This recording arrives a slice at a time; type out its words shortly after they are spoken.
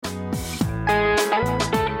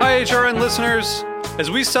HRN listeners.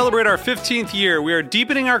 As we celebrate our 15th year, we are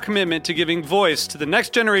deepening our commitment to giving voice to the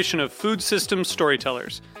next generation of food systems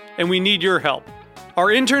storytellers, and we need your help. Our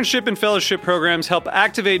internship and fellowship programs help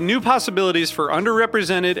activate new possibilities for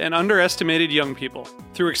underrepresented and underestimated young people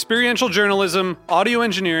through experiential journalism, audio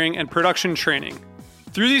engineering, and production training.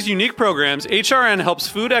 Through these unique programs, HRN helps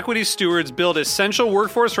food equity stewards build essential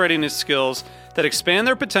workforce readiness skills that expand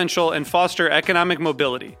their potential and foster economic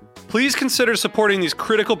mobility. Please consider supporting these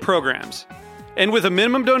critical programs. And with a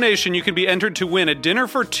minimum donation, you can be entered to win a dinner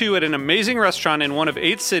for two at an amazing restaurant in one of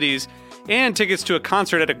 8 cities and tickets to a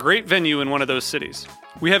concert at a great venue in one of those cities.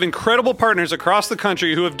 We have incredible partners across the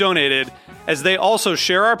country who have donated, as they also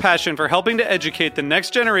share our passion for helping to educate the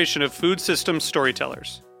next generation of food systems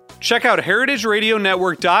storytellers. Check out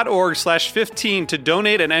heritageradionetwork.org/15 to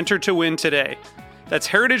donate and enter to win today. That's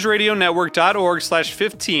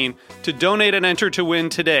heritageradionetwork.org/15 to donate and enter to win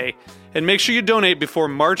today. And make sure you donate before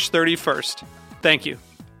March 31st. Thank you.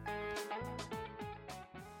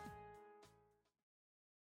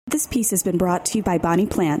 This piece has been brought to you by Bonnie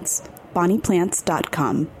Plants,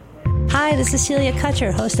 bonnieplants.com. Hi, this is Celia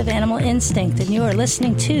Kutcher, host of Animal Instinct, and you are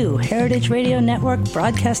listening to Heritage Radio Network,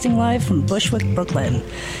 broadcasting live from Bushwick, Brooklyn.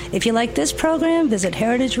 If you like this program, visit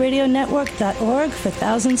heritageradionetwork.org for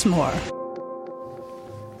thousands more.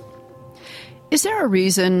 Is there a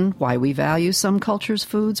reason why we value some cultures'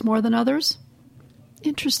 foods more than others?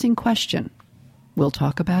 Interesting question. We'll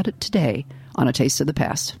talk about it today on A Taste of the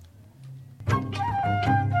Past.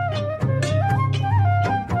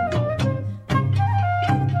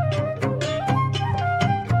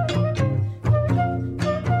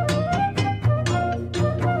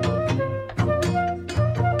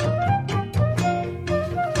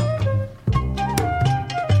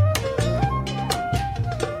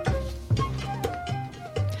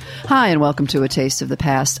 Hi, and welcome to A Taste of the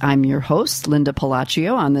Past. I'm your host, Linda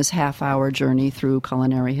Palacio, on this half-hour journey through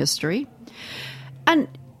culinary history. And,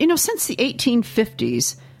 since the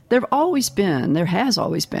 1850s, there has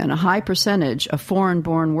always been a high percentage of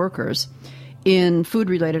foreign-born workers in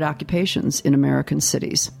food-related occupations in American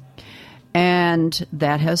cities. And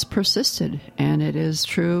that has persisted, and it is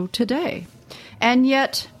true today. And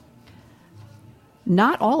yet,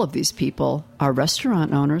 not all of these people are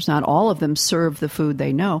restaurant owners. Not all of them serve the food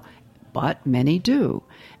they know, but many do.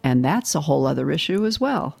 And that's a whole other issue as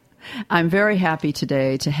well. I'm very happy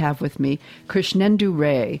today to have with me Krishnendu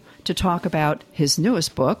Ray to talk about his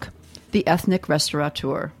newest book, The Ethnic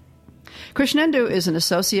Restaurateur. Krishnendu is an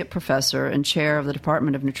associate professor and chair of the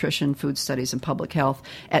Department of Nutrition, Food Studies, and Public Health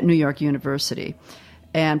at New York University,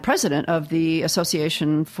 and president of the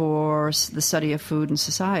Association for the Study of Food and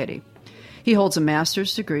Society. He holds a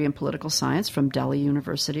master's degree in political science from Delhi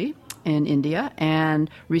University in India and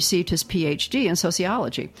received his PhD in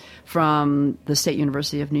sociology from the State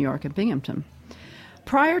University of New York in Binghamton.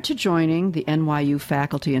 Prior to joining the NYU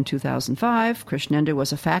faculty in 2005, Krishnendu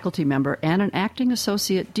was a faculty member and an acting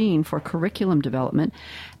associate dean for curriculum development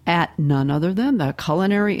at none other than the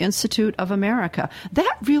Culinary Institute of America.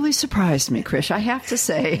 That really surprised me, Krish, I have to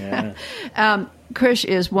say. Yeah. Krish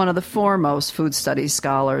is one of the foremost food studies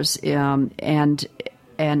scholars, and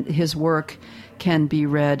his work can be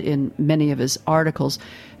read in many of his articles.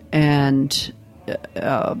 And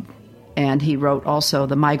he wrote also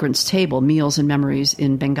The Migrant's Table, Meals and Memories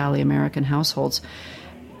in Bengali American Households,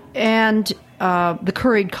 and The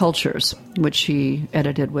Curried Cultures, which he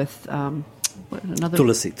edited with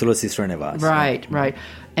Tulasi Srinivas. Right.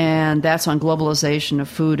 And that's on globalization of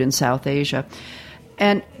food in South Asia.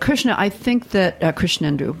 And Krishna, I think that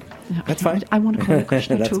Krishnendu. That's fine. I want to call you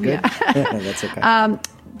Krishna That's too. Good. Yeah. That's okay.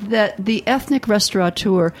 That the ethnic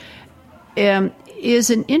restaurateur is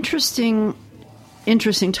an interesting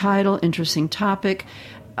title, interesting topic.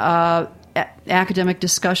 Academic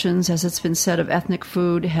discussions, as it's been said, of ethnic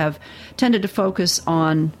food have tended to focus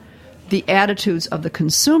on the attitudes of the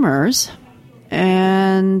consumers,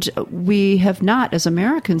 and we have not, as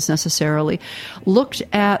Americans necessarily, looked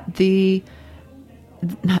at the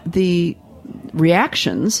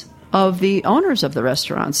reactions of the owners of the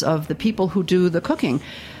restaurants, of the people who do the cooking.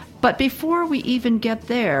 But before we even get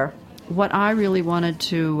there, what I really wanted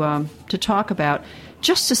to talk about,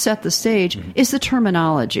 just to set the stage, is the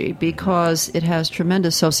terminology, because it has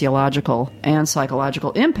tremendous sociological and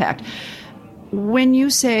psychological impact. When you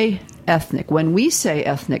say ethnic, when we say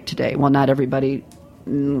ethnic today, well, not everybody,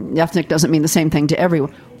 ethnic doesn't mean the same thing to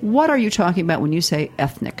everyone. What are you talking about when you say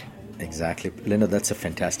ethnic? Exactly. Linda, that's a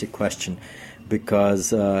fantastic question,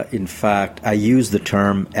 because, in fact, I use the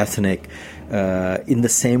term ethnic in the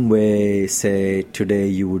same way, say, today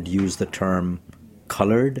you would use the term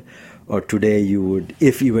colored, or today you would,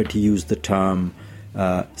 if you were to use the term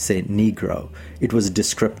say, Negro. It was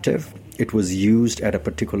descriptive. It was used at a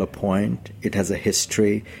particular point. It has a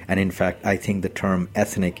history. And in fact, I think the term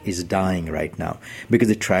ethnic is dying right now because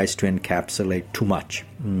it tries to encapsulate too much.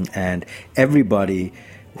 And everybody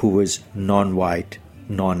who is non-white,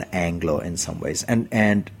 non-Anglo in some ways.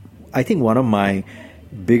 And I think one of my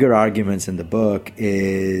bigger arguments in the book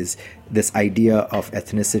is this idea of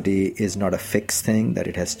ethnicity is not a fixed thing, that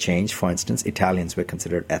it has changed. For instance, Italians were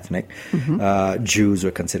considered ethnic, Jews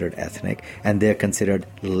were considered ethnic, and they're considered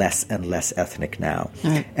less and less ethnic now.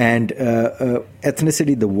 Right. And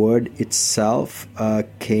ethnicity, the word itself,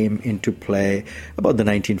 came into play about the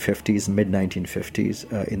 1950s,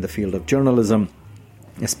 mid-1950s, in the field of journalism,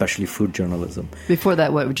 especially food journalism. Before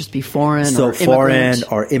that, what would just be foreign so or foreign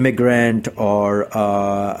immigrant? or immigrant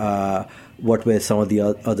or what were some of the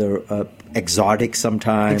other exotic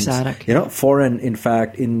sometimes. Exotic. Foreign, in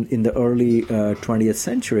fact, in the early 20th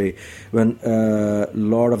century, when a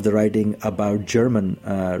lot of the writing about German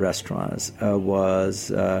restaurants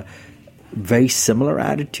was very similar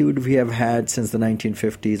attitude we have had since the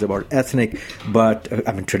 1950s about ethnic, but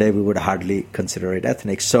today we would hardly consider it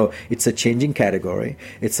ethnic. So it's a changing category.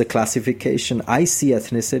 It's a classification. I see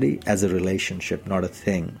ethnicity as a relationship, not a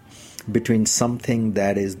thing, between something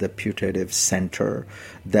that is the putative center,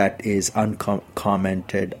 that is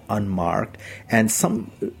uncommented, unmarked, and some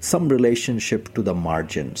relationship to the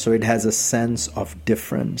margin. So it has a sense of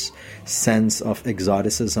difference, sense of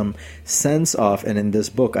exoticism, sense of, and in this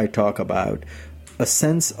book I talk about a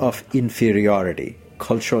sense of inferiority,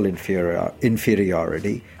 cultural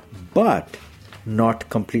inferiority, but not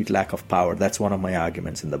complete lack of power. That's one of my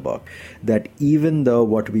arguments in the book, that even though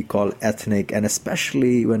what we call ethnic, and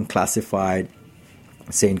especially when classified,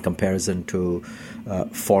 say in comparison to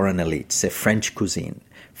foreign elites, say French cuisine,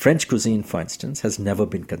 for instance, has never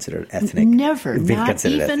been considered ethnic. Never, been not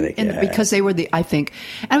considered even, ethnic. Because they were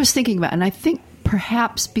I was thinking about, and I think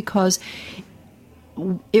perhaps because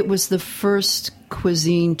it was the first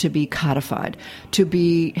cuisine to be codified,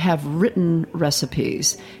 to have written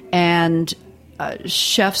recipes, and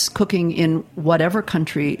chefs cooking in whatever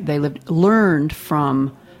country they lived learned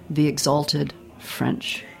from the exalted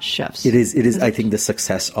French chefs. It is. I think the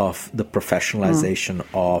success of the professionalization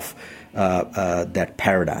of that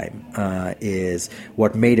paradigm is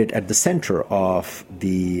what made it at the center of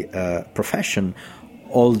the profession.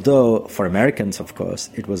 Although for Americans, of course,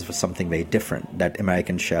 it was something very different, that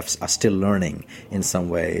American chefs are still learning in some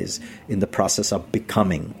ways in the process of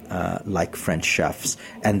becoming like French chefs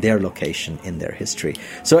and their location in their history.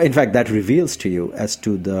 So in fact, that reveals to you as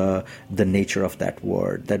to the nature of that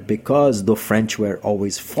word, that because though French were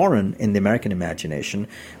always foreign in the American imagination,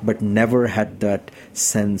 but never had that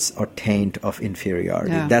sense or taint of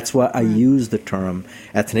inferiority. Yeah. That's why I use the term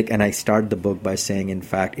ethnic, and I start the book by saying, in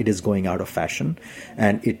fact, it is going out of fashion.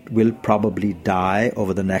 And it will probably die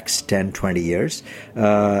over the next 10, 20 years.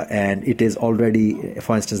 And it is already,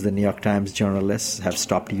 for instance, the New York Times journalists have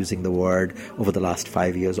stopped using the word over the last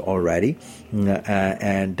 5 years already.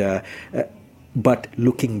 But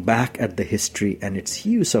looking back at the history and its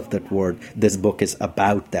use of that word, this book is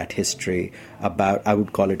about that history, I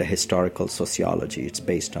would call it a historical sociology. It's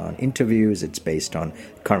based on interviews, it's based on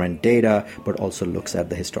current data, but also looks at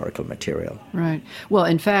the historical material. Right. Well,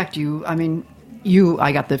 in fact,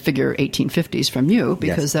 I got the figure 1850s from you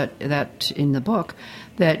because yes. that in the book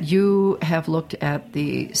that you have looked at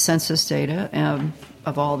the census data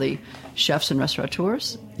of all the chefs and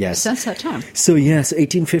restaurateurs since that time. So yes,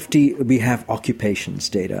 1850 we have occupations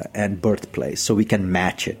data and birthplace, so we can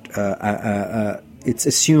match it. It's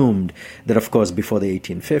assumed that, of course, before the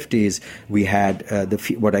 1850s, we had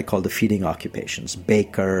what I call the feeding occupations: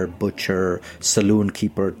 baker, butcher, saloon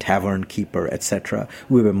keeper, tavern keeper, etc.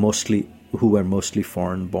 who were mostly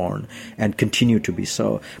foreign-born and continue to be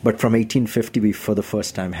so. But from 1850, we for the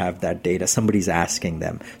first time have that data. Somebody's asking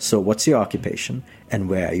them, so what's your occupation and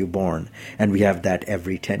where are you born? And we have that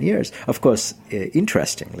every 10 years. Of course,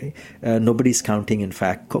 interestingly, nobody's counting, in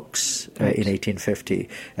fact, cooks in 1850.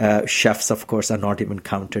 Chefs, of course, are not even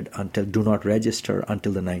counted do not register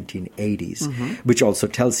until the 1980s, which also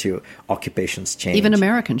tells you occupations change. Even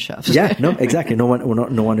American chefs. Yeah, no, exactly. No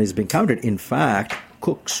one is being counted. In fact,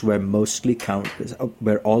 cooks were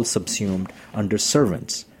all subsumed under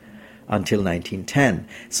servants until 1910.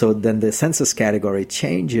 So then the census category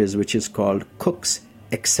changes, which is called cooks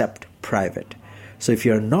except private. So if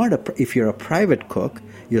you're a private cook,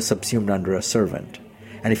 you're subsumed under a servant.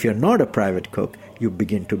 And if you're not a private cook, you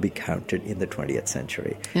begin to be counted in the 20th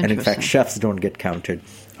century. And in fact, chefs don't get counted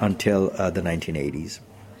until the 1980s.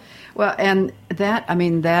 Well, and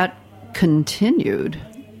that continued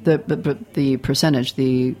the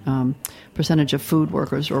percentage of food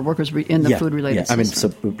workers or workers in the food-related system. I mean,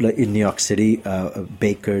 so in New York City,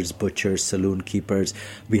 bakers, butchers, saloon keepers,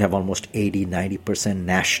 we have almost 80-90%.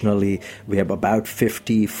 Nationally, we have about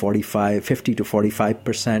 50 to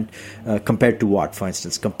 45%. Compared to what, for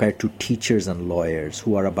instance? Compared to teachers and lawyers,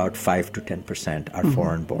 who are about 5 to 10% are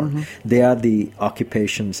foreign-born. Mm-hmm. They are the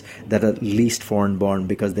occupations that are least foreign-born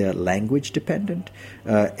because they are language-dependent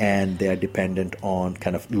and they are dependent on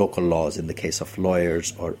kind of local laws in the case of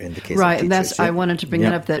lawyers or in the case of teachers. And that's I wanted to bring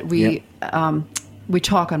that up, that we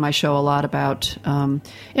talk on my show a lot about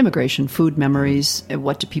immigration, food memories,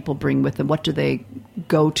 what do people bring with them, what do they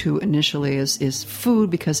go to initially is food,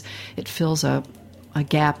 because it fills a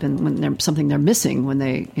gap in when something they're missing when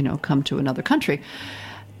they come to another country.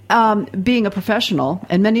 Being a professional,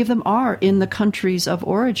 and many of them are in the countries of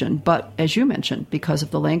origin, but as you mentioned, because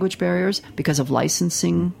of the language barriers, because of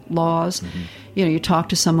licensing laws, you talk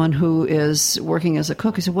to someone who is working as a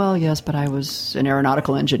cook, he said, well, yes, but I was an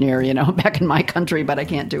aeronautical engineer, back in my country, but I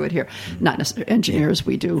can't do it here. Not necessarily engineers,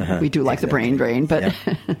 we do like the brain drain, but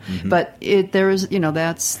but there is,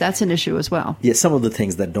 that's an issue as well. Yeah, some of the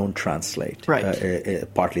things that don't translate, right?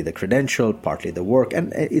 Partly the credential, partly the work,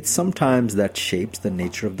 and it's sometimes that shapes the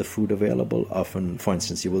nature of the food available. Often, for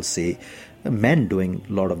instance, you will see men doing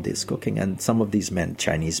a lot of this cooking, and some of these men,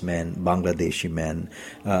 Chinese men, Bangladeshi men,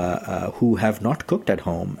 who have not cooked at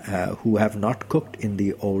home, who have not cooked in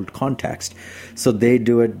the old context. So they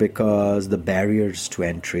do it because the barriers to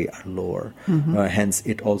entry are lower. Hence,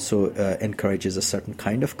 it also encourages a certain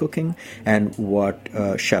kind of cooking, and what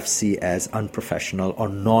chefs see as unprofessional or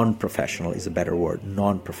non-professional is a better word,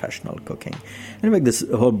 non-professional cooking. Anyway, this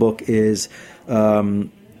whole book is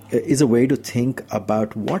a way to think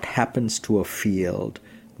about what happens to a field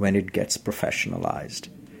when it gets professionalized.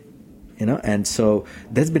 And so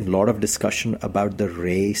there's been a lot of discussion about the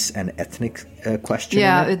race and ethnic question.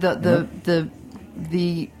 Yeah, the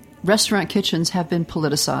restaurant kitchens have been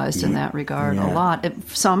politicized in that regard a lot.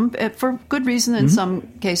 Some for good reason in some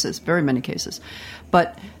cases, very many cases.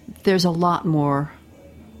 But there's a lot more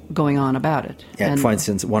going on about it. And for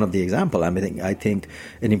instance, one of the examples, I think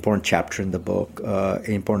an important chapter in the book,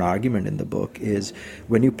 an important argument in the book is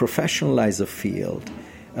when you professionalize a field,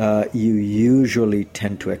 you usually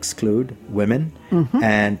tend to exclude women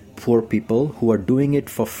and poor people who are doing it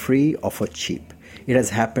for free or for cheap. It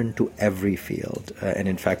has happened to every field. And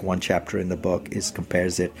in fact, one chapter in the book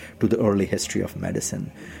compares it to the early history of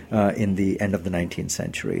medicine in the end of the 19th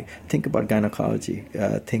century. Think about gynecology.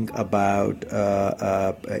 Think about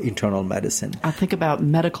internal medicine. I think about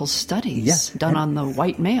medical studies done on the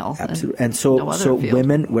white male. Absolutely. And so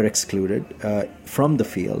women were excluded from the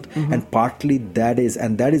field. And partly that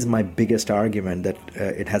is my biggest argument that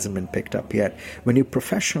it hasn't been picked up yet. When you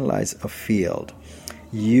professionalize a field,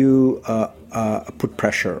 you put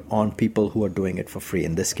pressure on people who are doing it for free,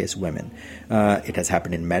 in this case, women. It has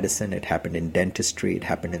happened in medicine, it happened in dentistry, it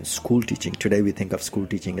happened in school teaching. Today we think of school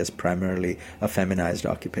teaching as primarily a feminized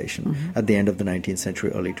occupation. At the end of the 19th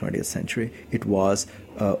century, early 20th century, it was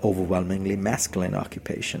overwhelmingly masculine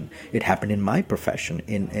occupation. It happened in my profession,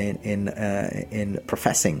 in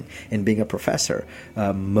professing, in being a professor,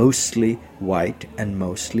 mostly white and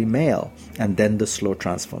mostly male. And then the slow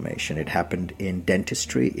transformation. It happened in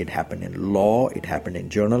dentistry, it happened in law, it happened in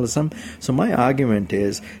journalism. So my argument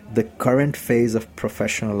is the current phase of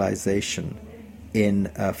professionalization in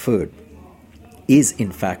food is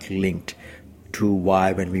in fact linked to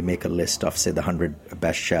why when we make a list of, say, the 100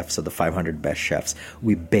 best chefs or the 500 best chefs,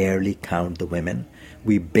 we barely count the women.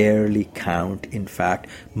 We barely count, in fact,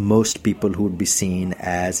 most people who would be seen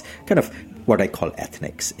as kind of what I call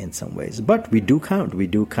ethnics in some ways. But we do count. We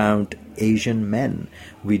do count Asian men.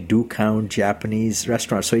 We do count Japanese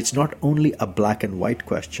restaurants. So it's not only a black and white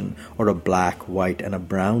question or a black, white, and a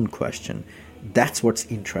brown question. That's what's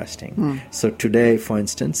interesting. So today, for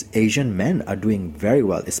instance, Asian men are doing very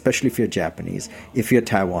well, especially if you're Japanese, if you're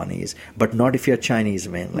Taiwanese, but not if you're Chinese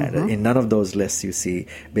mainlander. In none of those lists you see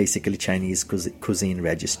basically Chinese cuisine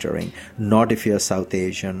registering, not if you're South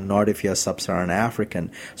Asian, not if you're Sub-Saharan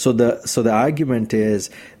African. So the argument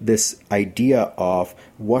is this idea of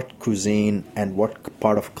what cuisine and what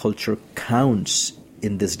part of culture counts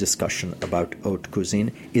in this discussion about haute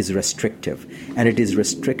cuisine is restrictive. And it is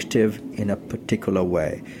restrictive in a particular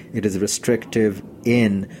way. It is restrictive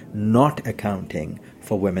in not accounting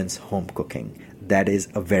for women's home cooking. that is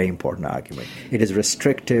a very important argument. It is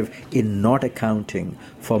restrictive in not accounting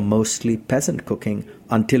for mostly peasant cooking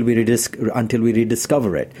until we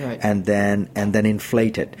rediscover it, right. and then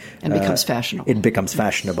inflate it. And becomes fashionable. It becomes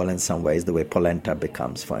fashionable in some ways, the way polenta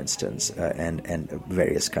becomes, for instance, and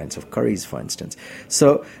various kinds of curries, for instance.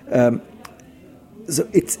 So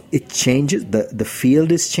it changes. The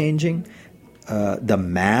field is changing. The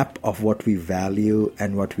map of what we value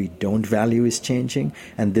and what we don't value is changing,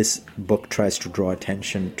 and this book tries to draw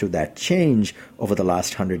attention to that change over the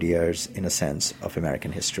last 100 years, in a sense, of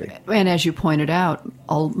American history. And as you pointed out,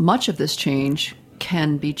 much of this change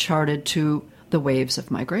can be charted to the waves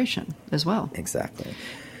of migration as well. Exactly.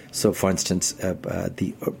 So, for instance,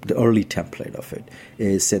 the early template of it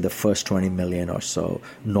is, say, the first 20 million or so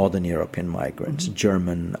Northern European migrants,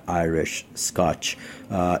 German, Irish, Scotch,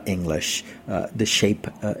 English, the shape,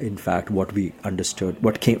 in fact, what we understood,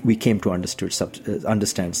 we came to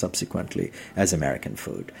understand subsequently as American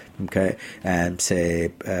food, okay, and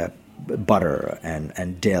say butter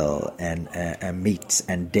and dill and meats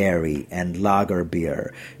and dairy and lager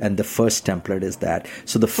beer, and the first template is that.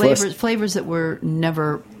 So the flavors that were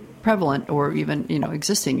never prevalent or even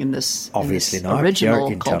existing in this obviously not original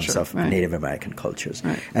in culture. Terms of right. Native American cultures.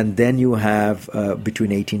 Right. And then you have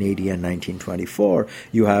between 1880 and 1924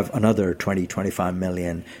 you have another 20-25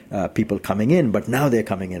 million people coming in, but now they're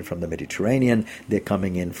coming in from the Mediterranean, they're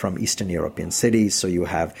coming in from Eastern European cities. So you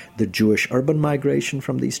have the Jewish urban migration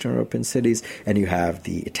from the Eastern European cities, and you have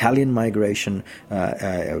the Italian migration,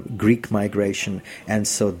 Greek migration, and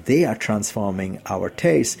so they are transforming our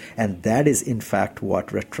taste, and that is in fact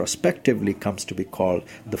what retrospectively comes to be called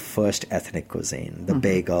the first ethnic cuisine, the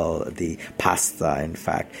bagel, the pasta. In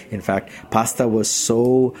fact, pasta was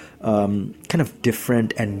so kind of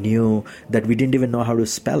different and new that we didn't even know how to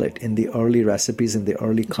spell it in the early recipes, in the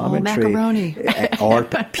early commentary. Macaroni. Or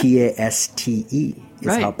Paste is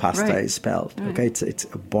right, how pasta right. is spelled. Right. Okay, it's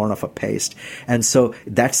born of a paste, and so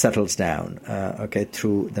that settles down.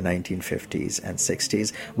 Through the 1950s and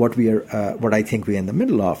 60s. What I think we're in the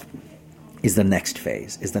middle of is the next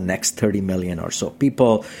phase, is the next 30 million or so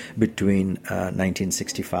people between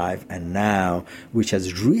 1965 and now, which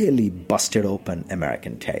has really busted open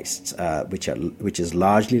American tastes, which is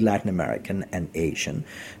largely Latin American and Asian.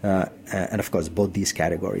 And of course, both these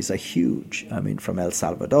categories are huge. I mean, from El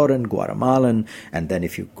Salvadoran, Guatemalan, and then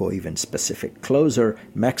if you go even specific closer,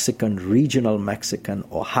 Mexican, regional Mexican,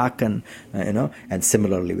 Oaxacan, and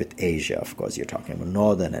similarly with Asia, of course, you're talking about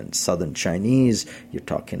Northern and Southern Chinese, you're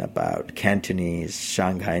talking about Cantonese,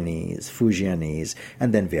 Shanghainese, Fujianese,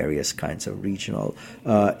 and then various kinds of regional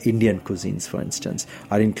Indian cuisines, for instance,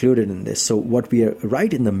 are included in this. So what we are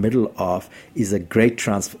right in the middle of is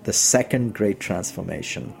the second great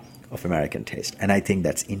transformation of American taste. And I think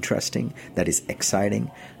that's interesting, that is exciting.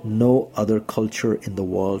 No other culture in the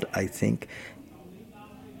world, I think,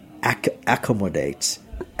 accommodates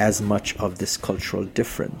as much of this cultural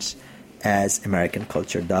difference as American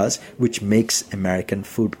culture does, which makes American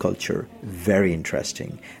food culture very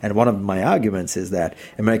interesting. And one of my arguments is that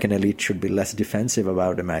American elite should be less defensive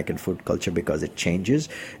about American food culture because it changes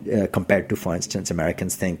compared to, for instance,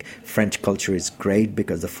 Americans think French culture is great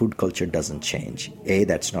because the food culture doesn't change. A,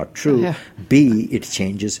 that's not true. Yeah. B, it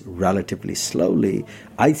changes relatively slowly.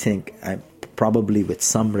 I think probably with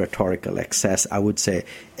some rhetorical excess, I would say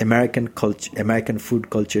American food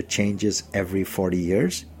culture changes every 40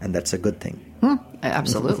 years, and that's a good thing.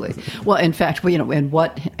 Absolutely. Well, in fact,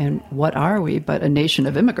 and what are we but a nation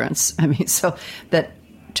of immigrants? I mean, so that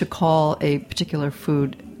to call a particular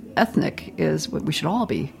food ethnic is what we should all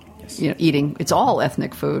be. Eating. It's all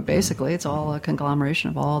ethnic food, basically. It's all a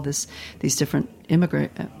conglomeration of all these different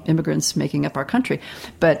immigrants making up our country.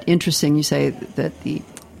 But interesting, you say that the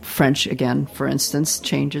French, again, for instance,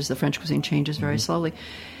 the French cuisine changes very slowly.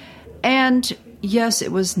 And yes,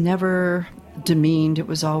 it was never demeaned. It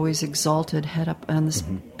was always exalted, head up on this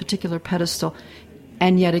particular pedestal.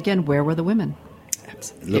 And yet again, where were the women?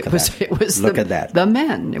 Look at that. The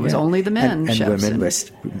men. It was only the men. And women were,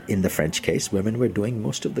 in the French case, women were doing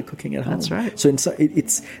most of the cooking at home. That's right.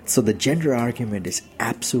 So the gender argument is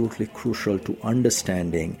absolutely crucial to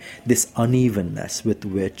understanding this unevenness with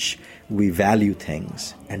which we value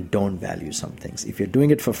things and don't value some things. If you're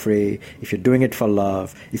doing it for free, if you're doing it for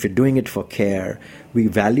love, if you're doing it for care, we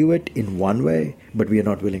value it in one way, but we are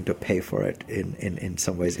not willing to pay for it in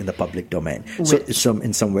some ways in the public domain. So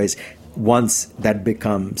in some ways, once that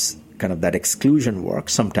becomes kind of that exclusion work,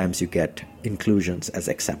 sometimes you get inclusions as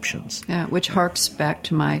exceptions. Yeah, which harks back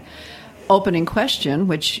to my opening question,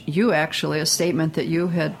 which you actually, a statement that you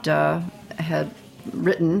had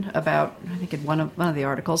written about, I think in one of the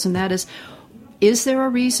articles, and that is, Is there a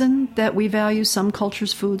reason that we value some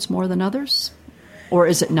cultures' foods more than others? Or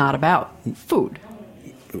is it not about food?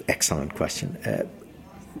 Excellent question.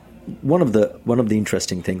 One of the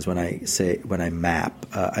interesting things when I map,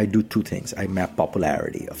 I do two things. I map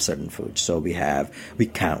popularity of certain foods. So we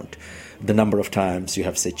count the number of times you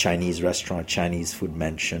have, say, Chinese restaurant, Chinese food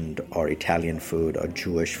mentioned, or Italian food or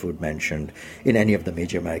Jewish food mentioned in any of the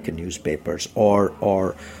major American newspapers, or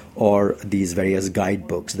these various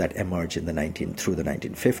guidebooks that emerge in through the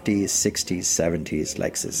 1950s, 60s, 70s,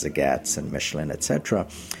 like Zagat's and Michelin, etc.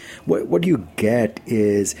 What you get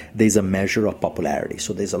is there's a measure of popularity.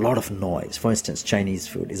 So there's a lot of noise. For instance, Chinese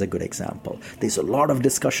food is a good example. There's a lot of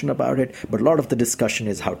discussion about it, but a lot of the discussion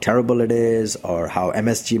is how terrible it is, or how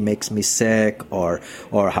MSG makes me sick, or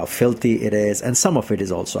how filthy it is, and some of it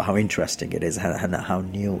is also how interesting it is and how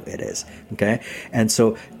new it is. Okay, and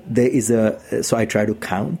so so I try to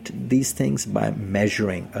count these things by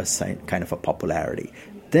measuring a kind of a popularity.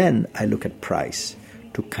 Then I look at price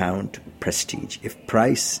to count prestige. If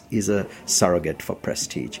price is a surrogate for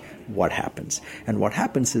prestige, what happens? And what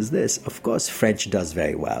happens is this: of course, French does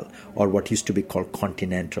very well, or what used to be called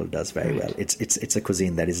continental does very well. It's a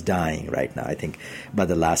cuisine that is dying right now. I think by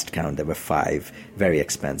the last count there were 5 very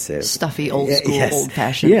expensive, stuffy, old school,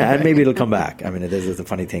 old-fashioned. Yeah, and maybe it'll come back. I mean, there's the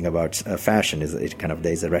funny thing about fashion is it kind of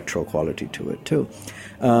there's a retro quality to it too.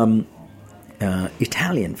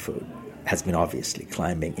 Italian food has been obviously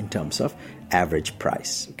climbing in terms of average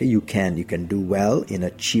price. Okay, you can do well in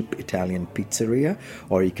a cheap Italian pizzeria,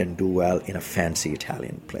 or you can do well in a fancy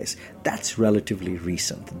Italian place. That's relatively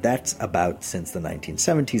recent. That's about since the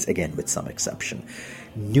 1970s, again with some exception.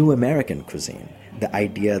 New American cuisine, the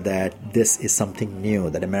idea that this is something new,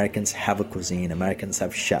 that Americans have a cuisine, Americans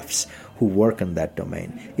have chefs who work in that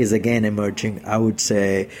domain, is again emerging, I would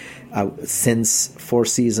say, since Four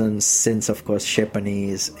Seasons, since, of course, Chez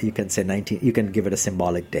Panisse. You can say you can give it a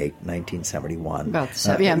symbolic date, 1971. About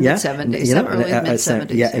mid-70s, early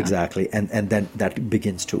mid-70s. Yeah, exactly. And then that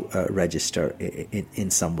begins to register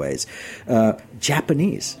in some ways.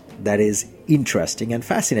 Japanese, that is interesting and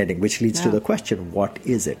fascinating, which leads to the question, what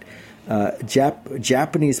is it?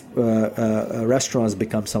 Japanese restaurants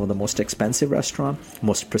become some of the most expensive restaurants,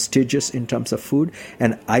 most prestigious in terms of food,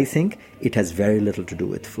 and I think it has very little to do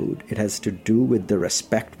with food. It has to do with the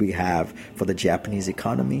respect we have for the Japanese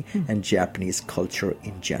economy and Japanese culture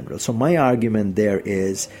in general. So my argument there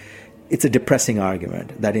is, it's a depressing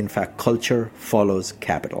argument that in fact culture follows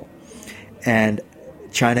capital, and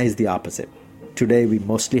China is the opposite. Today, we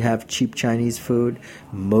mostly have cheap Chinese food,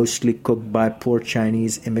 mostly cooked by poor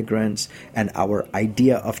Chinese immigrants. And our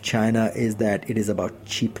idea of China is that it is about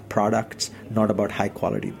cheap products, not about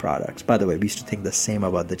high-quality products. By the way, we used to think the same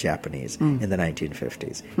about the Japanese in the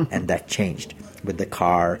 1950s. And that changed with the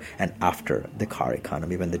car and after the car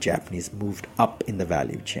economy, when the Japanese moved up in the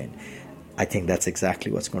value chain. I think that's exactly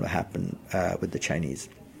what's going to happen with the Chinese,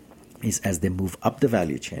 is as they move up the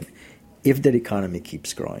value chain, if their economy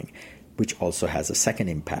keeps growing, which also has a second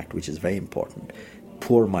impact, which is very important.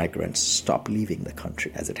 Poor migrants stop leaving the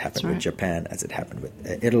country, as it happened with Japan, as it happened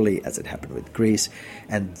with Italy, as it happened with Greece.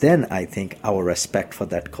 And then I think our respect for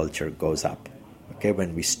that culture goes up. Okay,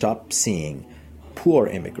 when we stop seeing poor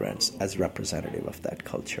immigrants as representative of that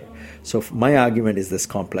culture. So my argument is this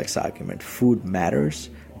complex argument. Food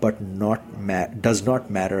matters, but does not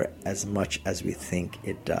matter as much as we think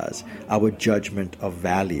it does. Our judgment of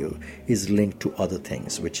value is linked to other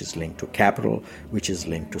things, which is linked to capital, which is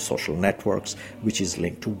linked to social networks, which is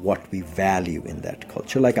linked to what we value in that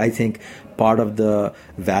culture. Like, I think part of the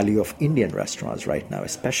value of Indian restaurants right now,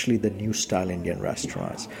 especially the new style Indian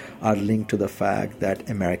restaurants, are linked to the fact that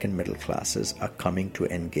American middle classes are coming to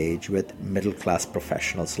engage with middle class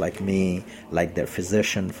professionals like me, like their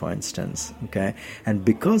physician, for instance. Okay, and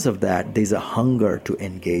because of that, there's a hunger to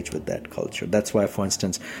engage with that culture. That's why, for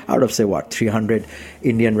instance, out of, say, 300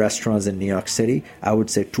 Indian restaurants in New York City, I would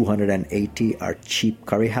say 280 are cheap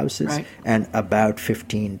curry houses, and about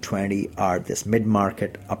 15, 20 are this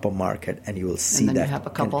mid-market, upper market, and you will see and then that. You have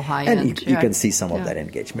a couple high-end. And you can see some of that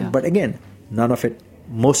engagement. Yeah. But again,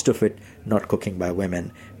 most of it not cooking by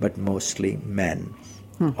women, but mostly men.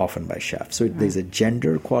 Often by chefs. So there's a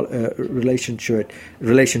gender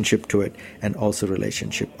relationship to it, and also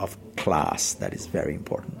relationship of class that is very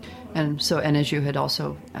important. And as you had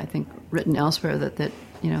also, I think, written elsewhere, that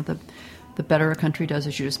the better a country does,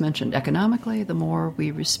 as you just mentioned, economically, the more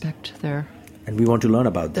we respect their. And we want to learn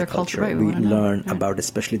about their culture. Right? We learn about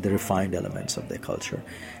especially the refined elements of their culture,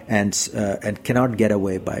 and cannot get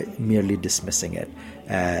away by merely dismissing it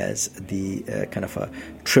as the kind of a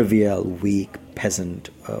trivial, weak, peasant,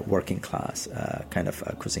 working class kind of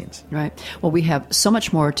cuisines. Right. Well, we have so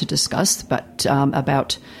much more to discuss, but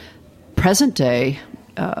about present day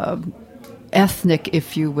ethnic,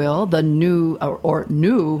 if you will, the new or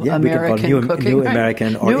new American cooking, new right?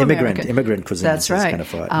 American or new immigrant cuisine. That's right. Kind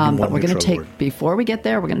of but we're going to take word. Before we get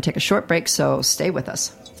there, we're going to take a short break. So stay with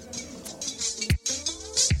us.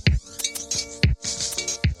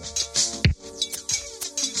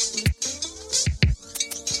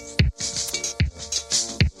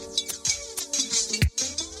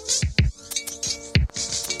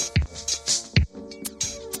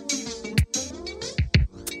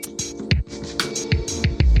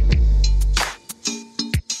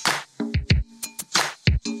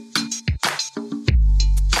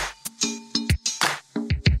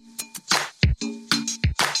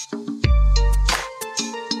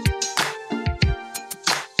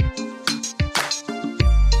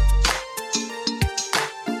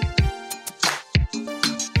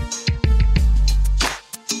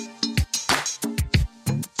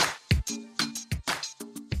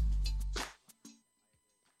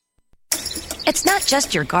 It's not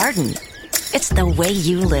just your garden. It's the way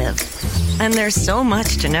you live. And there's so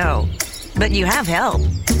much to know. But you have help.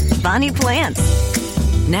 Bonnie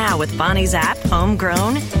Plants. Now with Bonnie's app,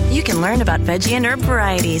 Homegrown, you can learn about veggie and herb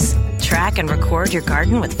varieties, track and record your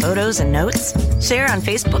garden with photos and notes, share on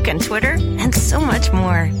Facebook and Twitter, and so much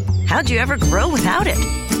more. How'd you ever grow without it?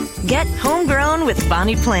 Get Homegrown with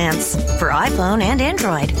Bonnie Plants for iPhone and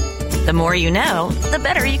Android. The more you know, the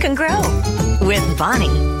better you can grow. With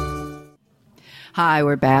Bonnie. Hi,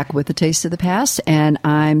 we're back with A Taste of the Past, and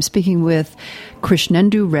I'm speaking with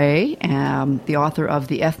Krishnendu Ray, the author of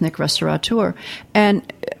The Ethnic Restaurateur. And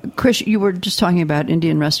Krish, you were just talking about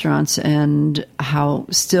Indian restaurants and how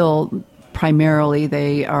still primarily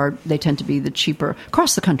they tend to be the cheaper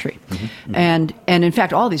across the country. Mm-hmm. And in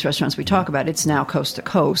fact, all these restaurants we talk about, it's now coast to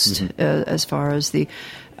coast as far as the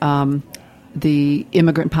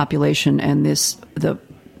immigrant population and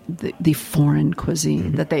the foreign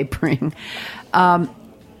cuisine that they bring.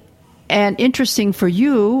 And interesting for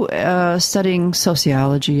you, studying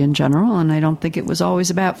sociology in general, and I don't think it was always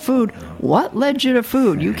about food. What led you to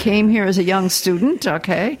food? You came here as a young student,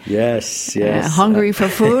 okay? Yes. Hungry for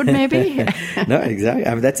food, maybe? No, exactly.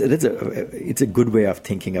 I mean, it's a good way of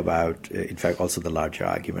thinking about, in fact, also the larger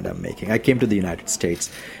argument I'm making. I came to the United States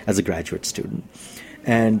as a graduate student.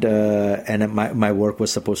 And my work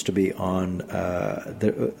was supposed to be on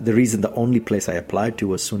the reason the only place I applied to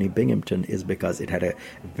was SUNY Binghamton is because it had a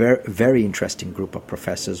very, very interesting group of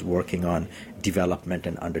professors working on development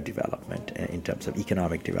and underdevelopment in terms of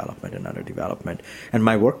economic development and underdevelopment. And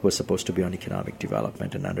my work was supposed to be on economic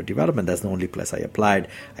development and underdevelopment. That's the only place I applied.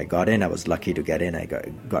 I got in. I was lucky to get in. I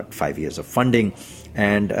got 5 years of funding,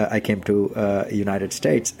 and I came to United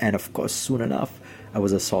States. And of course, soon enough, I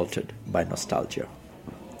was assaulted by nostalgia.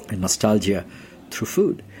 And nostalgia through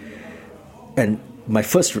food. And my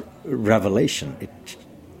first revelation, it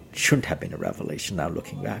shouldn't have been a revelation now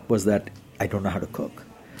looking back, was that I don't know how to cook.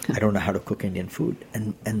 I don't know how to cook Indian food.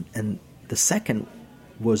 And the second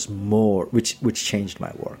was more, which changed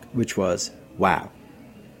my work, which was, wow,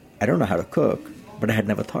 I don't know how to cook, but I had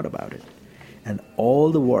never thought about it. And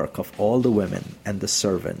all the work of all the women and the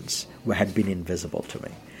servants had been invisible to me.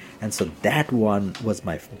 And so that one was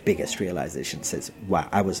my biggest realization. Says, wow,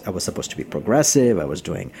 I was supposed to be progressive. I was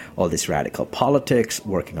doing all this radical politics,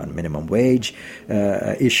 working on minimum wage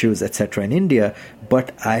issues, etc. in India.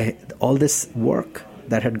 But all this work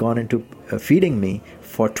that had gone into feeding me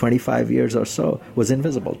for 25 years or so was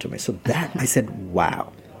invisible to me. So that I said,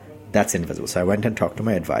 wow, that's invisible. So I went and talked to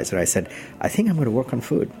my advisor. I said, I think I'm going to work on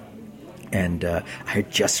food. And I had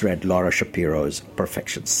just read Laura Shapiro's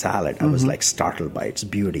Perfection Salad. I was like startled by its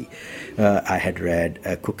beauty. I had read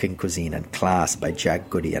Cooking, Cuisine and Class by Jack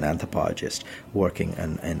Goody, an anthropologist working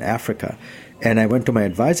in Africa. And I went to my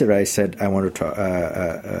advisor. I said, I want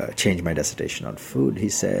to change my dissertation on food. He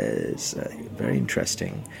says, very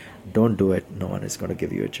interesting. Don't do it. No one is going to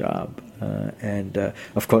give you a job. And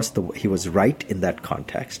of course, he was right in that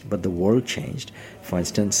context, but the world changed. For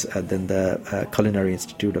instance, then the Culinary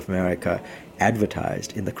Institute of America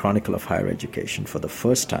advertised in the Chronicle of Higher Education for the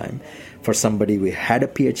first time for somebody who had a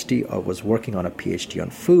PhD or was working on a PhD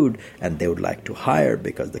on food, and they would like to hire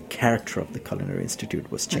because the character of the Culinary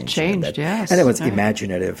Institute was changed. It changed, yes. And it was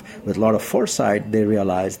imaginative. With a lot of foresight, they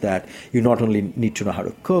realized that you not only need to know how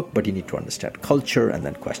to cook, but you need to understand culture and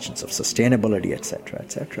then questions of sustainability, etc.,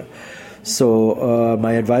 etc. So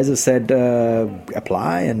my advisor said,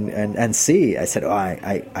 apply and see. I said,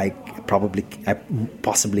 I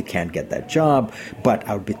possibly can't get that job, but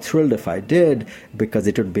I would be thrilled if I did, because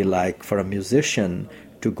it would be like for a musician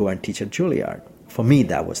to go and teach at Juilliard. For me,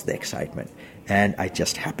 that was the excitement. And I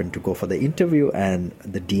just happened to go for the interview, and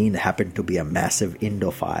the dean happened to be a massive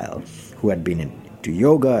Indophile who had been into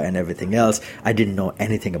yoga and everything else. I didn't know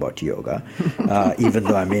anything about yoga, even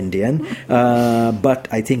though I'm Indian. But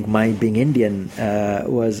I think my being Indian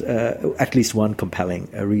was at least one compelling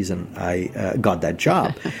reason I got that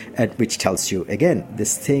job, which tells you, again,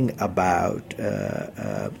 this thing about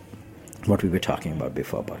what we were talking about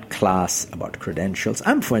before, about class, about credentials.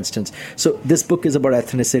 For instance, so this book is about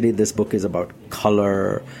ethnicity, this book is about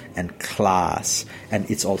color and class, and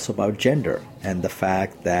it's also about gender, and the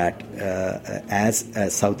fact that as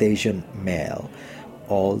a South Asian male,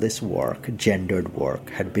 all this work, gendered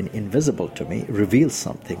work, had been invisible to me, reveals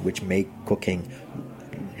something which made cooking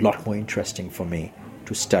a lot more interesting for me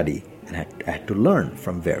to study. And I had to learn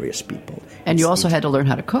from various people. And you also had to learn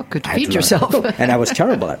how to cook, to feed yourself. And I was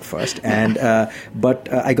terrible at first,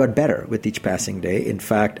 but I got better with each passing day. In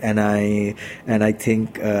fact, and I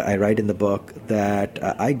think I write in the book that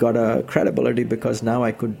I got a credibility because now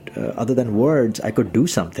I could, other than words, I could do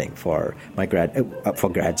something for my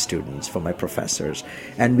grad students, for my professors,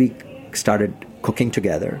 and we started cooking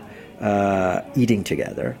together, eating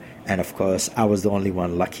together. And of course, I was the only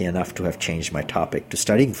one lucky enough to have changed my topic to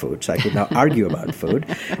studying food, so I could now argue about food,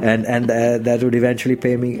 and that would eventually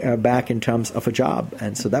pay me back in terms of a job.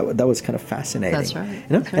 And so that was kind of fascinating. That's right. You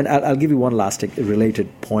know? That's right. And I'll give you one last related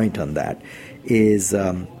point on that. Is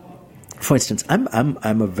for instance, I'm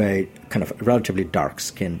a very kind of relatively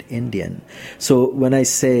dark-skinned Indian, so when I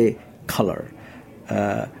say color,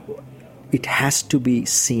 it has to be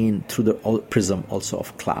seen through the prism also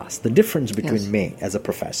of class. The difference between me as a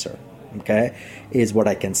professor, okay, is what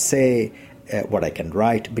I can say, what I can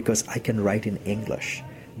write, because I can write in English.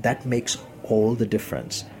 That makes all the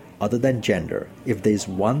difference. Other than gender, if there's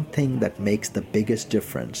one thing that makes the biggest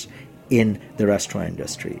difference in the restaurant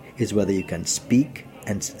industry, is whether you can speak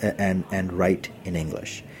and write in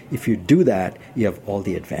English. If you do that, you have all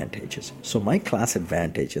the advantages. So my class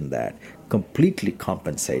advantage in that completely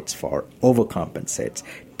overcompensates,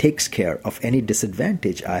 takes care of any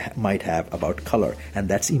disadvantage I might have about color, and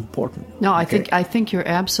that's important. No, I think you're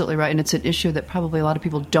absolutely right, and it's an issue that probably a lot of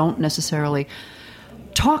people don't necessarily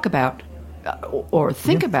talk about or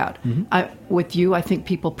think about. Mm-hmm. With you, I think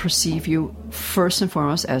people perceive you first and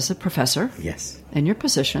foremost as a professor. Yes. In your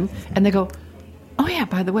position, and they go, "Oh yeah,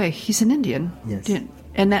 by the way, he's an Indian." Yes.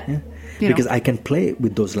 And that, because I can play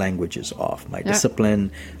with those languages off my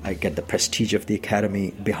discipline. I get the prestige of the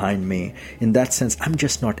academy behind me. In that sense, I'm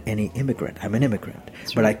just not any immigrant. I'm an immigrant.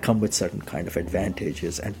 But I come with certain kind of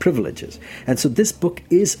advantages and privileges. And so this book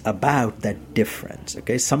is about that difference.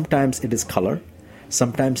 Okay, sometimes it is color.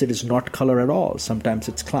 Sometimes it is not color at all. Sometimes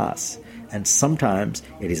it's class. And sometimes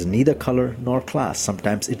it is neither color nor class.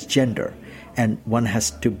 Sometimes it's gender. And one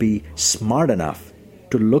has to be smart enough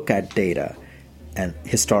to look at data and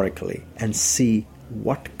historically and see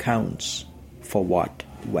what counts for what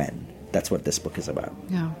when. That's what this book is about.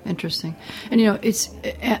 Yeah, interesting. And it's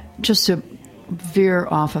just to veer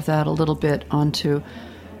off of that a little bit onto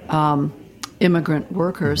immigrant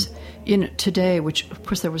workers. Mm-hmm. Today, which of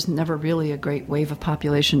course there was never really a great wave of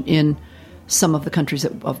population in some of the countries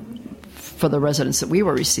for the residents that we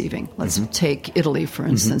were receiving. Let's take Italy, for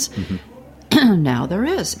instance. Mm-hmm. Now there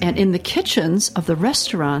is. And in the kitchens of the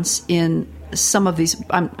restaurants in some of these,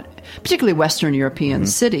 particularly Western European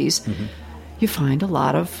cities, you find a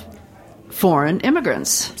lot of foreign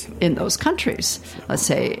immigrants in those countries. Let's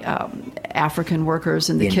say African workers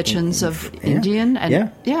in the kitchens of Indian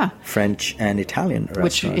and French and Italian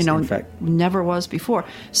restaurants, which in fact never was before.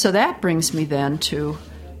 So that brings me then to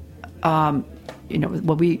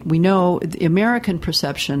we know the American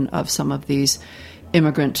perception of some of these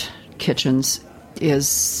immigrant kitchens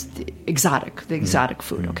is the exotic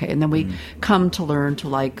food, okay? And then we come to learn to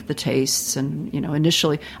like the tastes, and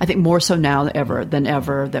initially, I think more so now than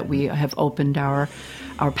ever that we have opened our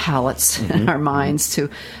palates and our minds to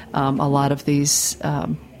a lot of these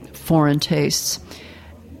foreign tastes.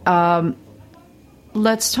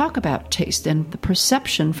 Let's talk about taste and the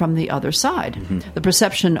perception from the other side, the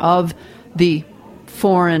perception of the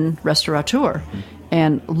foreign restaurateur,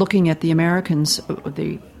 and looking at the Americans,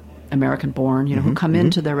 the American-born, who come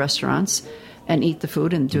into their restaurants and eat the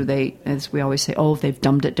food, and do they, as we always say, they've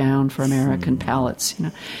dumbed it down for American palates,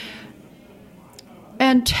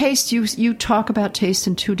 And taste, you talk about taste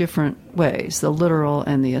in two different ways, the literal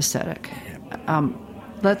and the aesthetic.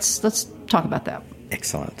 Let's talk about that.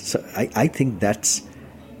 Excellent. So I think that's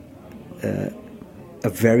a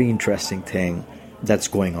very interesting thing that's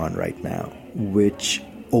going on right now, which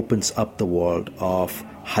opens up the world of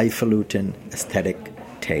highfalutin aesthetic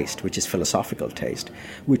taste, which is philosophical taste,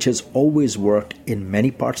 which has always worked in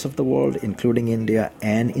many parts of the world, including India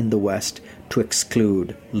and in the West, to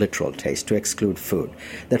exclude literal taste, to exclude food.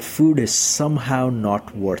 That food is somehow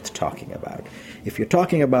not worth talking about. If you're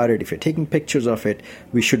talking about it, if you're taking pictures of it,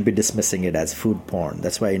 we should be dismissing it as food porn.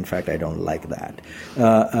 That's why, in fact, I don't like that.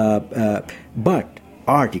 But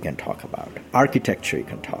art you can talk about. Architecture you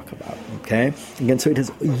can talk about. Okay? Again, so it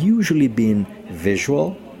has usually been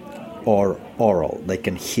visual or oral. They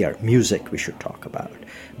can hear. Music we should talk about.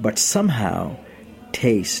 But somehow,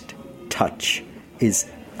 taste, touch is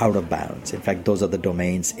out of bounds. In fact, those are the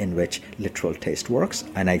domains in which literal taste works.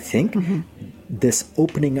 And I think this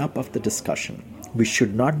opening up of the discussion, we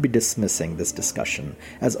should not be dismissing this discussion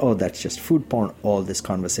as, oh, that's just food porn. All this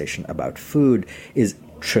conversation about food is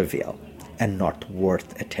trivial and not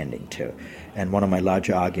worth attending to. And one of my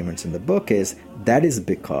larger arguments in the book is that is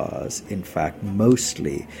because, in fact,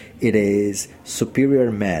 mostly it is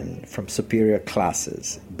superior men from superior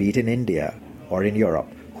classes, be it in India or in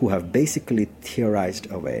Europe, who have basically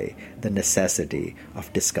theorized away the necessity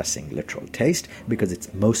of discussing literal taste, because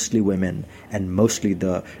it's mostly women and mostly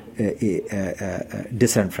the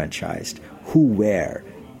disenfranchised who were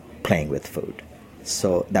playing with food.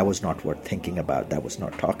 So that was not worth thinking about. That was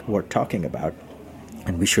not worth talking about.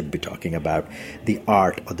 And we should be talking about the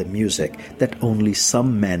art or the music that only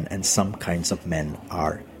some men and some kinds of men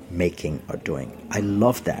are making or doing. I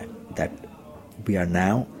love that we are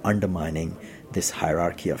now undermining this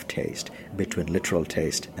hierarchy of taste between literal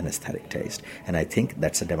taste and aesthetic taste. And I think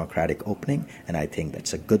that's a democratic opening, and I think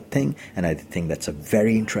that's a good thing, and I think that's a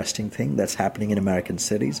very interesting thing that's happening in American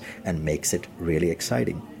cities and makes it really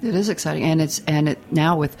exciting. It is exciting, and it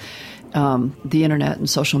now with the internet and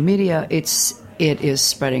social media, it is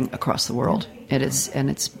spreading across the world. It is, and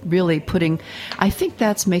it's really putting, I think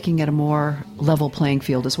that's making it a more level playing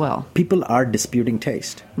field as well. People are disputing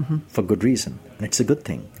taste for good reason, and it's a good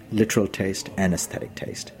thing. Literal taste and aesthetic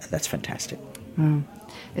taste, and that's fantastic.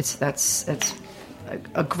 It's a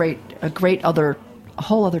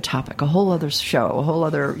whole other topic, a whole other show, a whole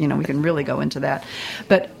other, we can really go into that.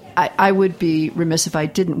 But I would be remiss if I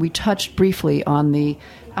didn't. We touched briefly on the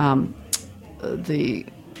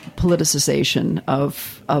politicization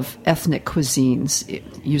of ethnic cuisines,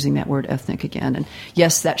 using that word ethnic again. And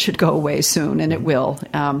yes, that should go away soon, and it will.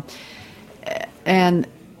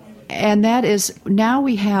 And that is, now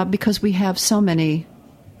we have, because we have so many,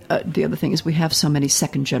 the other thing is we have so many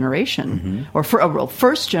second generation, or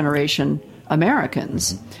first generation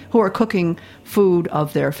Americans who are cooking food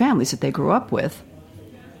of their families that they grew up with,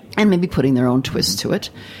 and maybe putting their own twist to it.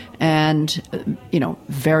 And,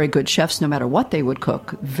 very good chefs, no matter what they would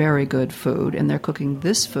cook, very good food, and they're cooking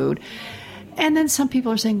this food. And then some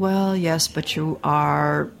people are saying, well, yes, but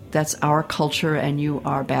that's our culture, and you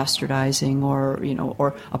are bastardizing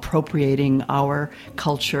or appropriating our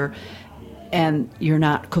culture, and you're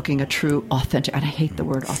not cooking a true authentic, and I hate the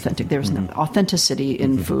word authentic. There's no authenticity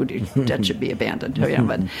in food. That should be abandoned.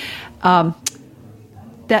 But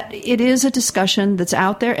that it is a discussion that's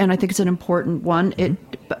out there, and I think it's an important one.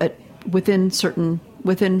 But within certain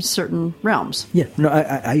realms. Yeah. No,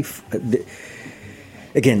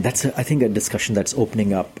 again, that's I think a discussion that's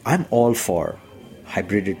opening up. I'm all for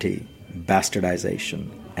hybridity, bastardization,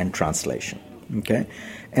 and translation. Okay,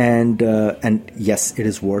 and yes, it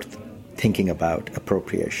is worth thinking about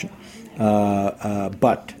appropriation,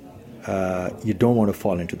 but you don't want to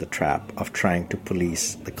fall into the trap of trying to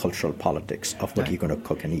police the cultural politics of what you're going to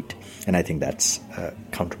cook and eat, and I think that's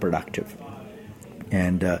counterproductive.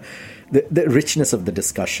 And the richness of the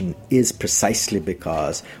discussion is precisely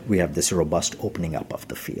because we have this robust opening up of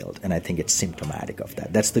the field, and I think it's symptomatic of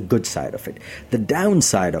that. That's the good side of it. The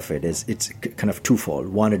downside of it is it's kind of twofold.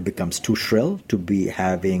 One, it becomes too shrill to be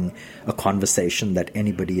having a conversation that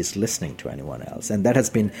anybody is listening to anyone else, and that has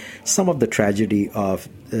been some of the tragedy of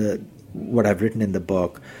what I've written in the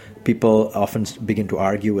book. People often begin to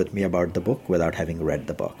argue with me about the book without having read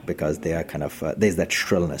the book, because they are kind of there's that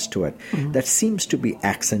shrillness to it that seems to be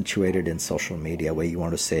accentuated in social media, where you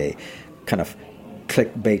want to say kind of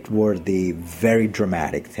clickbait worthy, very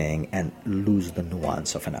dramatic thing and lose the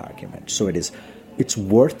nuance of an argument. So it's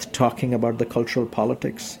worth talking about the cultural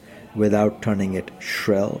politics without turning it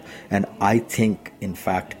shrill. And I think, in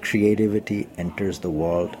fact, creativity enters the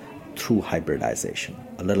world through hybridization.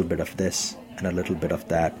 A little bit of this and a little bit of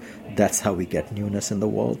that. That's how we get newness in the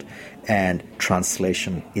world. And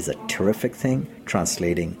translation is a terrific thing,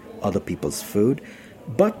 translating other people's food.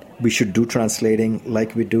 But we should do translating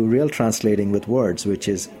like we do real translating with words, which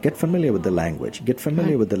is get familiar with the language, get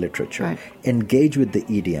familiar with the literature, engage with the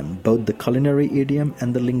idiom, both the culinary idiom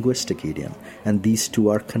and the linguistic idiom. And these two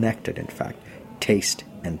are connected, in fact. Taste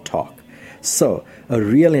and talk. So a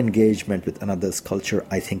real engagement with another's culture,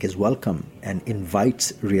 I think, is welcome and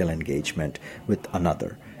invites real engagement with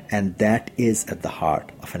another. And that is at the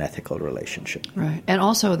heart of an ethical relationship. Right. And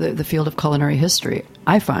also the field of culinary history,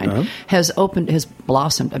 I find, has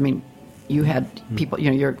blossomed. I mean, you had people,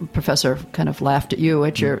 your professor kind of laughed at you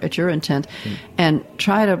at your intent and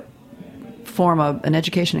try to form an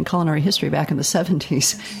education in culinary history back in the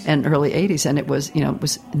 70s and early 80s, and it was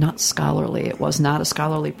not scholarly. It was not a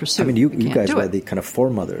scholarly pursuit. I mean, you guys were the kind of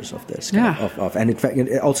foremothers of this. And in fact,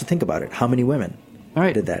 also think about it. How many women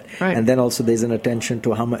did that? Right. And then also there's an attention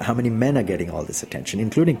to how many men are getting all this attention,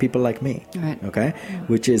 including people like me. Right. Okay? Yeah.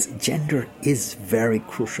 Which is, gender is very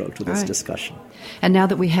crucial to this discussion. And now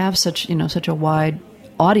that we have such a wide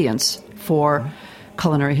audience for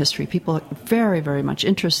culinary history, people are very, very much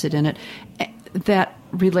interested in it. That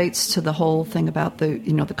relates to the whole thing about the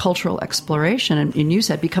cultural exploration, and you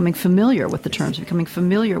said becoming familiar with the terms, becoming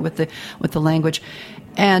familiar with the language,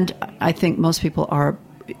 and I think most people are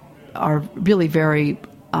really very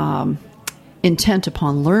intent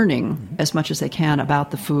upon learning as much as they can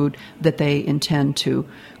about the food that they intend to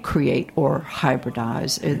create or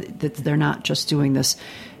hybridize. That they're not just doing this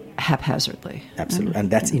haphazardly. Absolutely.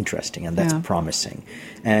 And that's interesting, and that's promising.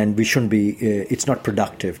 And we shouldn't be, it's not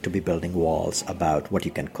productive to be building walls about what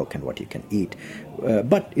you can cook and what you can eat.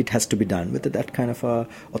 But it has to be done with that kind of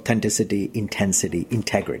authenticity, intensity,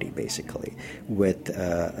 integrity, basically, with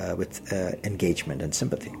engagement and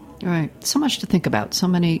sympathy. Right. So much to think about. So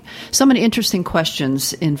many interesting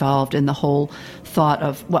questions involved in the whole thought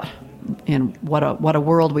of what a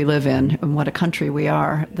world we live in and what a country we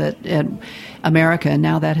are, that America, and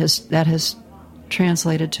now that has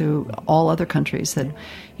translated to all other countries that,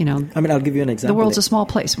 I mean, I'll give you an example. The world's a small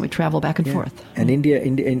place and we travel back and forth. And India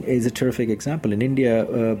is a terrific example. In India,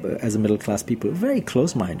 as a middle-class people, we're very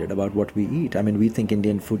close-minded about what we eat. I mean, we think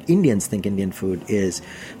Indians think Indian food is,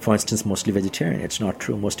 for instance, mostly vegetarian. It's not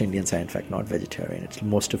true. Most Indians are, in fact, not vegetarian.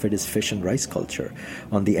 Most of it is fish and rice culture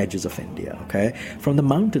on the edges of India, okay? From the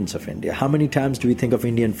mountains of India, how many times do we think of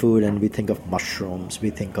Indian food and we think of mushrooms, we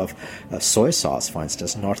think of soy sauce, for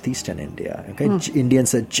instance, northeastern India, okay?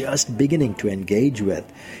 Indians are just beginning to engage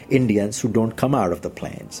with Indians who don't come out of the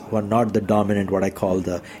plains, who are not the dominant, what I call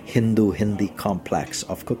the Hindu-Hindi complex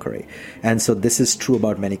of cookery. And so this is true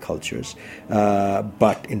about many cultures,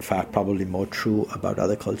 but in fact probably more true about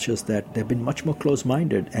other cultures, that they've been much more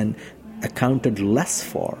close-minded and accounted less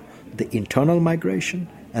for the internal migration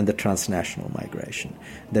and the transnational migration,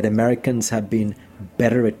 that Americans have been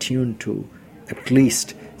better attuned to, at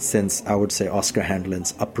least since, I would say, Oscar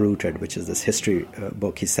Handlin's Uprooted, which is this history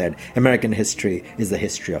book. He said, American history is the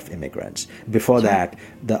history of immigrants. Before that,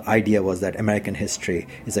 the idea was that American history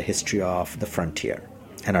is a history of the frontier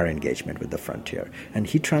and our engagement with the frontier. And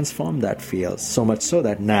he transformed that field so much so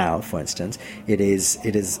that now, for instance, it is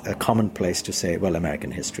a commonplace to say, well, American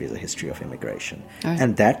history is a history of immigration. Right.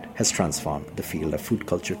 And that has transformed the field of food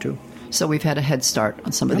culture too. So we've had a head start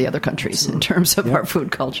on some of the other countries in terms of our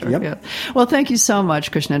food culture. Yep. Yeah. Well, thank you so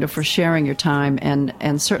much, Krishnendu, for sharing your time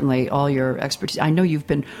and certainly all your expertise. I know you've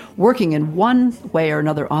been working in one way or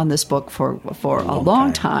another on this book for a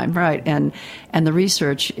long time, right? And the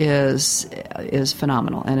research is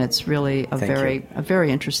phenomenal, and it's really a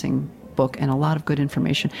very interesting book and a lot of good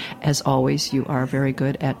information. As always, you are very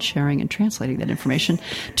good at sharing and translating that information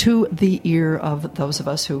to the ear of those of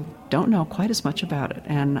us who don't know quite as much about it.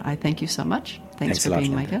 And I thank you so much. Thanks for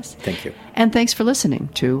being my guest. Thank you. And thanks for listening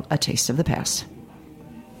to A Taste of the Past.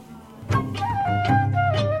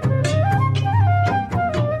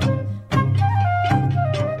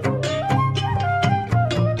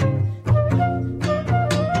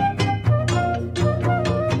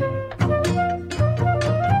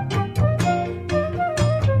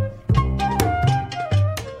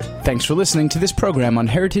 Thanks for listening to this program on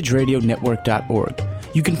heritageradionetwork.org.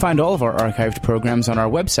 You can find all of our archived programs on our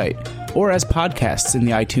website or as podcasts in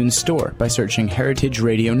the iTunes Store by searching Heritage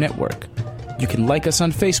Radio Network. You can like us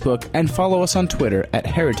on Facebook and follow us on Twitter at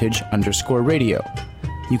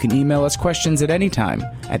 @heritage_radio. You can email us questions at any time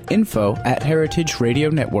at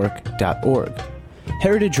info@heritageradionetwork.org.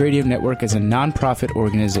 Heritage Radio Network is a nonprofit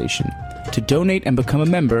organization. To donate and become a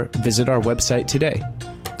member, visit our website today.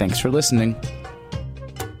 Thanks for listening.